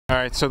All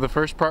right, so the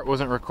first part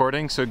wasn't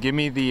recording, so give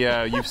me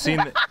the, you've seen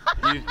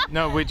the,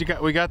 no, we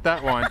got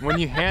that one, when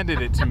you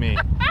handed it to me.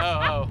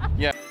 Oh,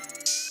 yeah.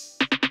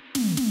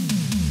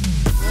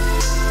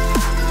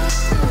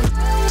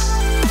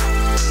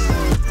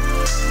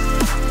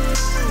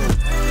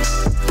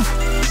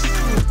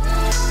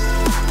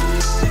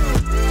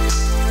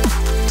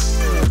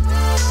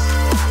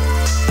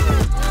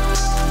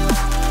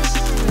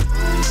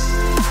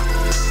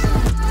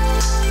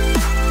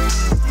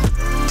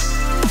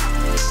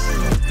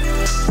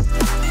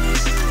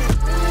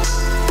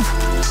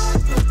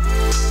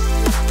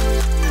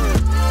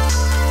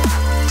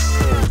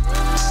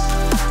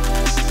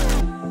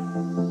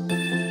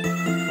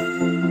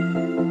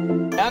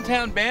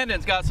 Downtown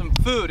Bandon's got some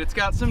food, it's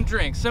got some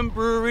drinks, some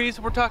breweries.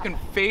 We're talking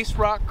Face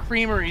Rock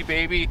Creamery,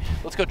 baby.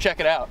 Let's go check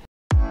it out.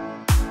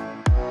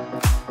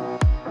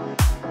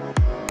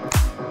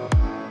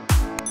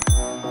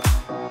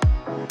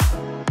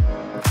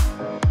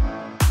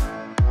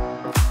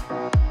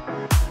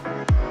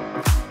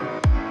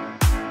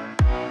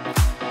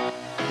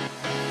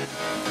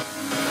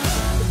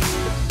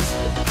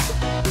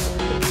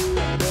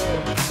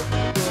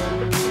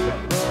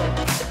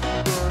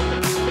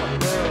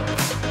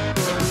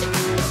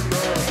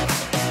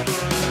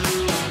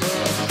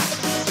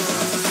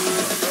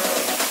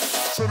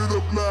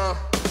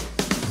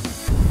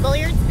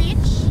 Billiards Beach,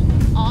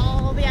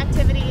 all the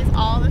activities,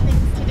 all the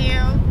things to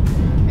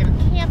do. We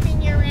have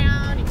camping year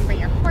round. You can bring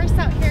your horse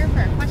out here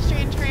for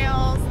equestrian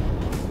trails.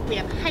 We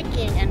have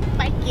hiking and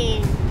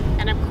biking.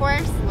 And of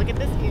course, look at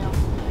this view.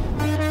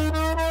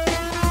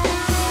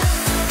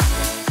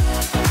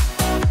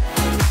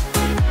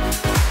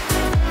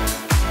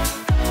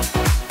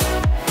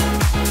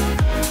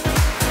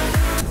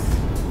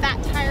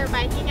 Fat tire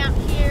biking out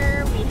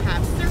here. We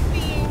have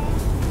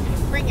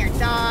surfing. Bring your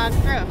dog,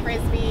 throw a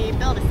frisbee,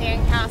 build a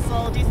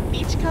sandcastle, do some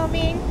beach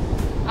combing.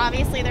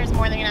 Obviously there's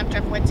more than enough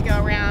driftwood to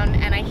go around,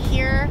 and I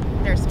hear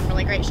there's some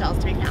really great shells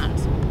to be found.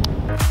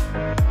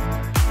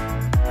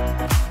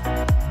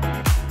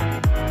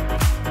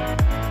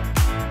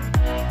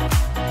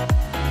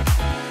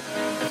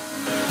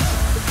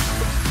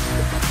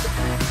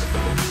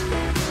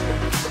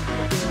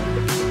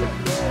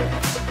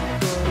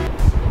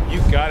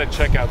 You've got to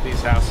check out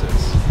these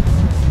houses.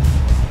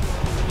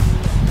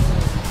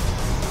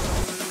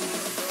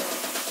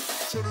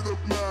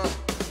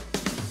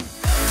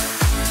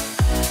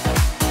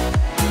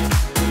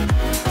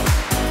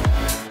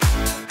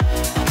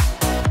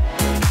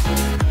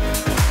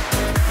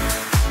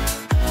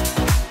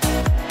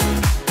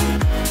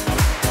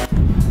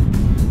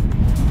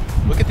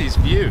 Look at these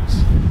views.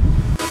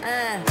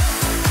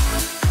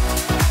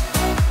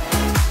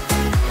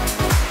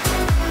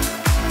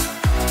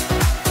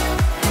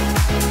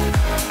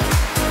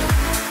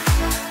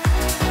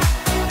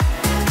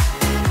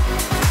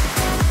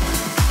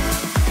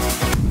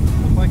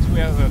 Looks like we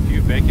have a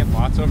few vacant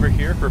lots over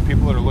here for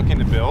people that are looking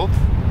to build.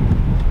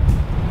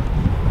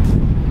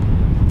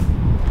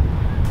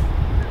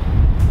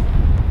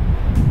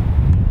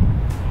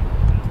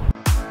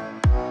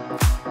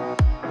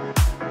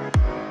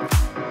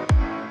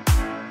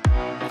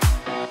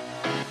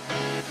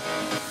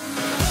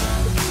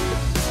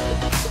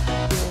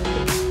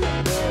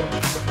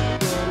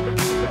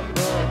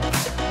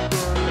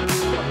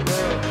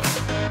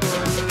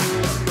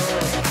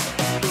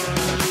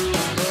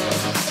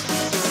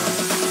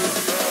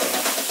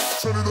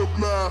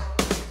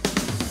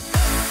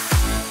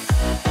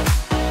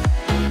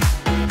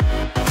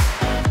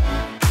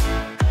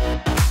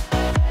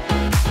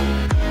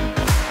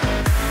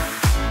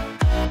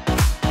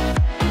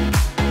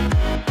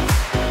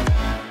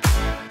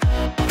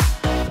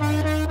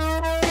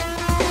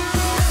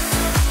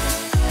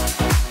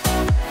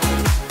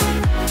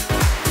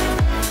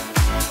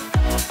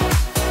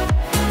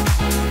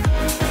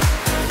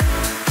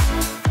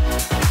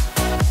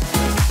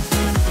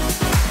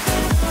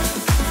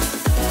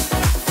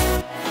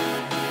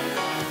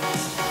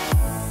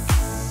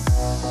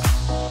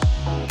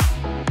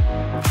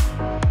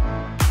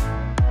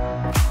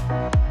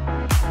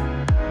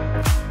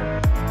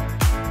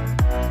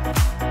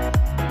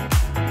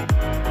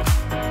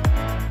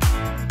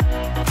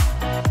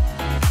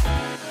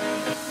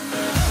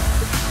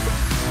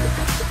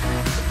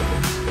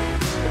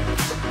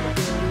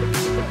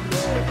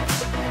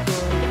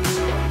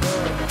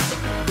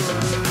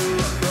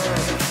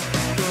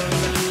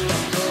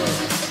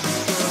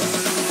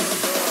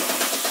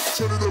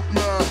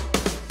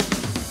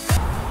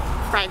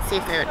 Fried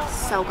seafood,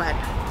 so good.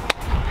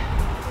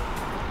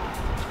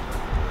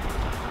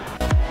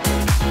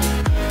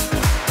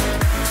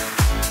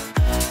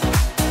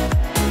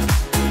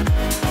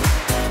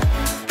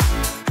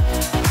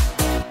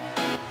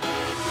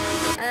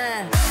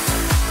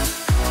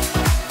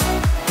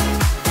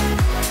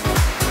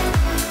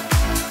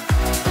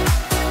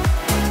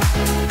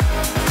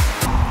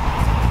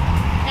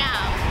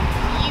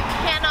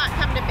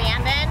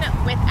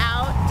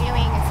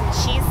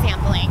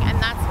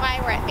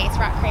 Face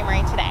Rock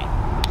Creamery today.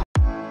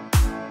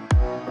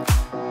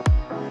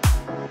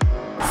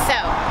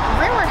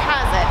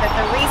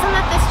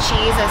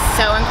 cheese is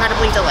so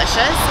incredibly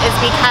delicious is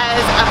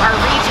because of our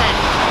region.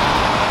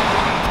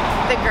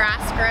 The grass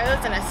grows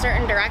in a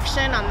certain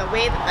direction on the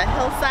way that the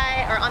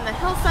hillside, or on the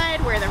hillside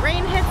where the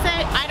rain hits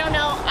it. I don't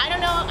know,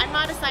 I'm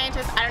not a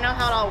scientist, I don't know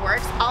how it all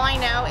works. All I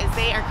know is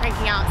they are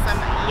cranking out some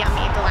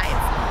yummy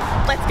delights.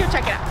 Let's go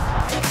check it out.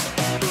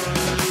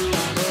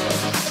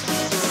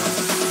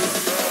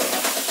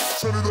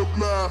 Turn it up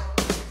now.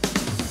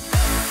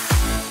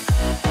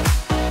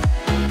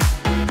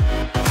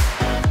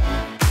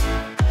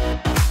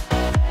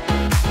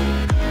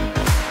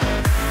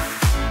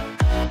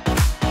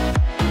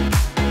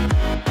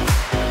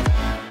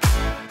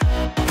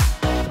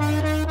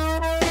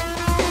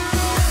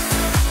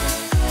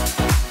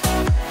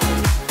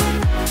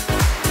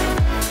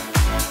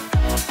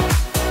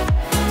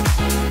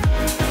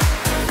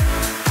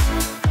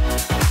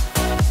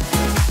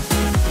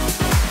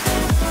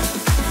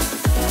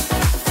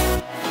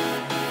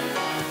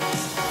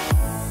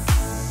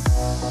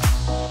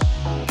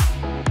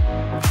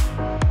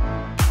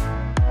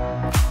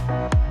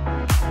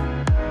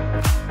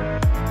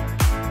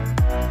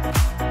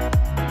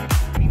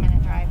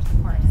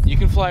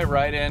 Fly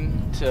right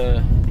in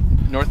to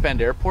North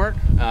Bend Airport.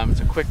 It's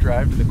a quick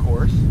drive to the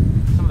course.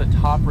 Some of the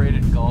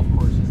top-rated golf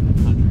courses in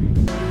the country.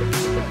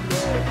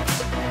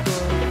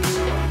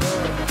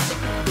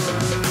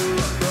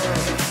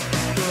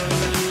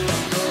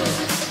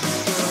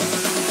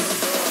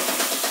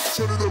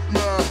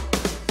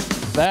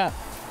 That.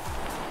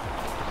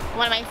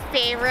 One of my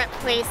favorite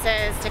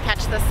places to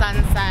catch the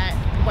sunset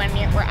when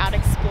we're out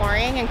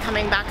exploring and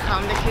coming back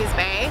home to Coos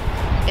Bay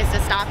is to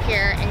stop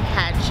here and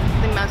catch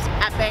the most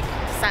epic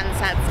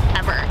sunsets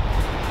ever.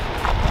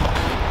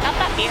 How's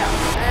that feel?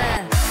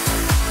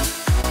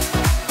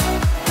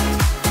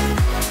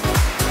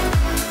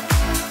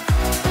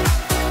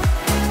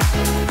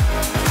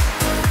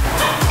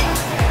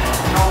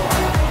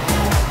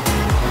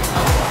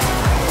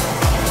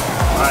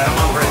 Alright, I'm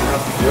on break,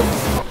 bro.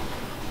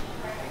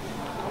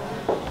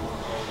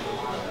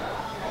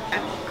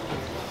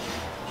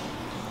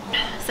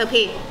 So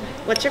Pete,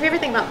 what's your favorite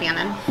thing about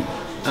Bandon?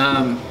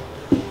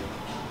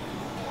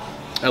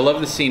 I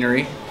love the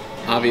scenery,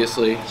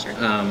 obviously. Sure.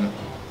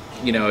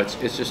 You know,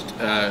 it's just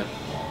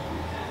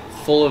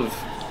full of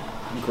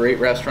great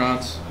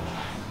restaurants,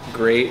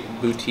 great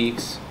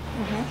boutiques.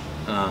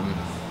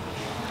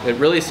 Mm-hmm. It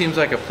really seems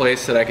like a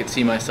place that I could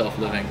see myself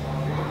living.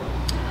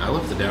 I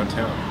love the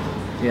downtown.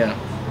 Yeah.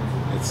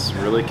 It's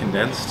really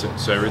condensed,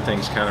 so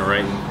everything's kind of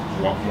right in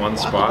one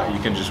spot. You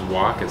can just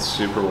walk, it's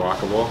super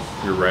walkable.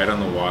 You're right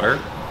on the water.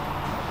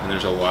 And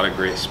there's a lot of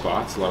great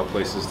spots, a lot of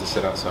places to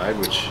sit outside,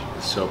 which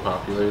is so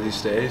popular these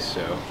days.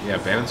 So yeah,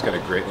 Bandon's got a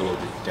great little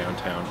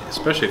downtown,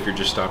 especially if you're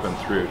just stopping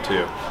through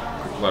too.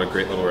 A lot of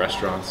great little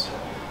restaurants.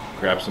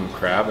 Grab some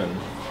crab and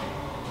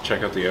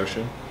check out the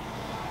ocean.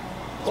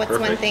 What's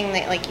perfect. One thing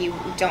that like you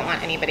don't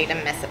want anybody to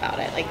miss about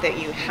it? Like that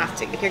you have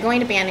to, if you're going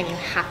to Bandon, you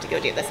have to go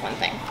do this one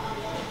thing.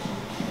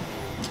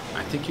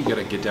 I think you got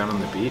to get down on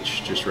the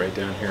beach, just right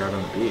down here out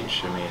on the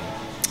beach. I mean,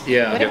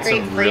 yeah, what a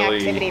great free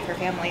activity for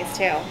families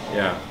too.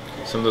 Yeah.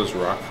 Some of those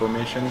rock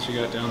formations you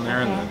got down there,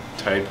 mm-hmm. and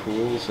the tide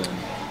pools, and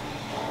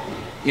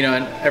you know,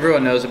 and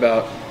everyone knows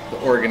about the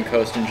Oregon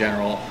coast in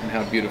general and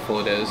how beautiful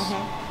it is.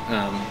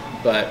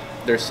 Mm-hmm. But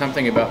there's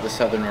something about the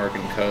southern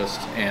Oregon coast,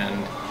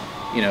 and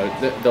you know,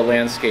 the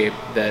landscape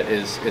that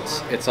is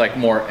it's like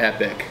more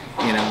epic,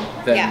 you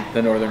know, than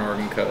the northern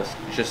Oregon coast.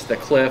 Just the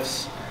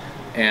cliffs,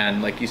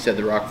 and like you said,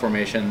 the rock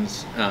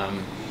formations.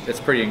 It's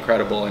pretty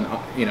incredible, and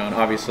you know, and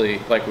obviously,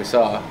 like we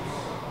saw.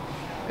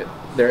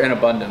 They're in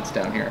abundance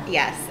down here.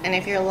 Yes, and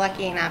if you're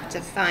lucky enough to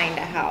find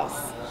a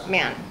house,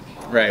 man,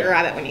 right,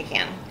 grab it when you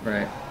can.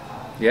 Right.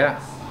 Yeah.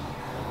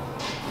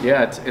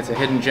 Yeah, it's a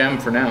hidden gem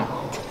for now.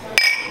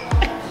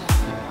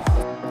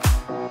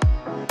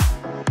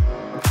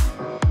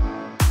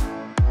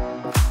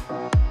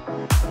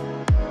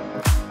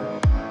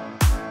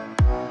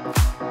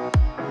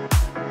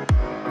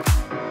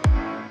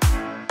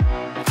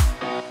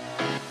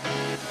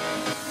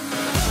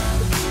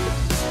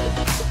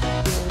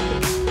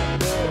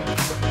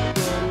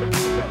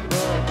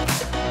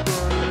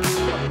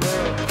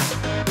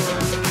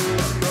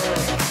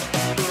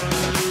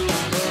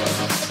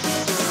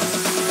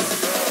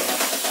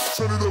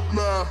 Turn it up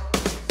now.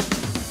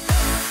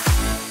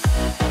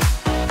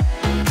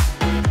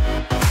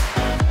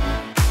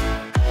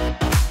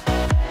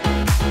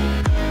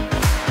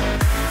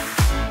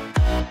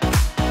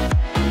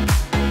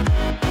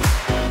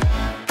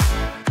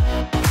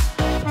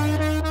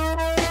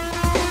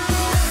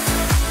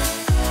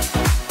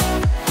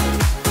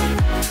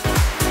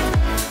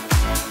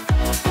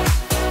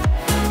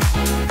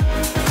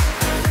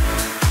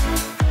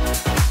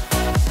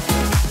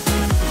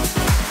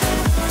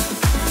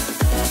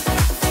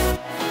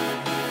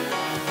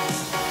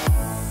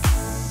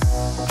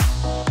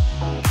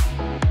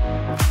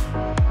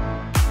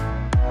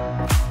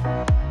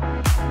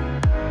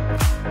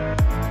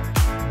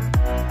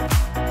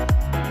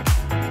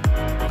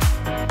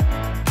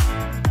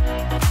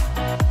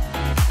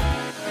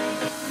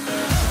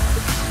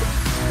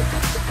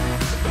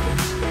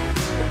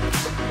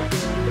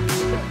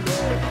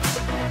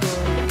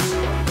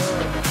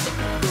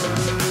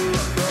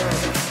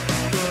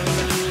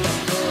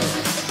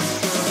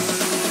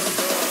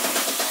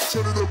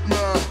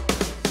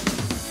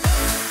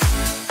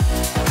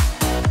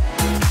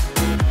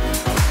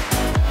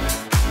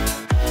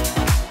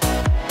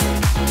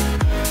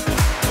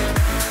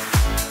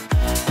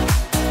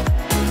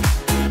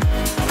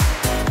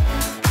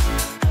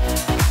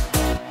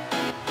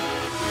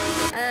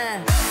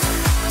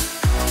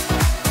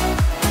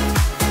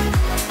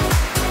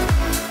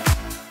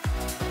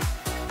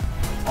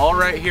 all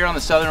right here on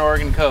the Southern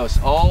Oregon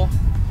coast, all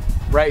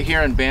right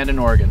here in Bandon,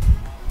 Oregon.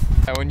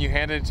 When you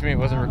handed it to me, it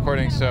wasn't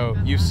recording, so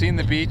you've seen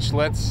the beach.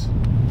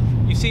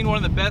 You've seen one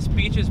of the best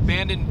beaches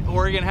Bandon,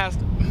 Oregon has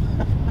to...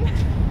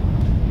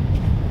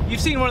 You've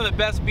seen one of the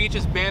best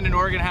beaches Bandon,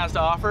 Oregon has to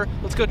offer.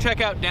 Let's go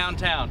check out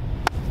downtown.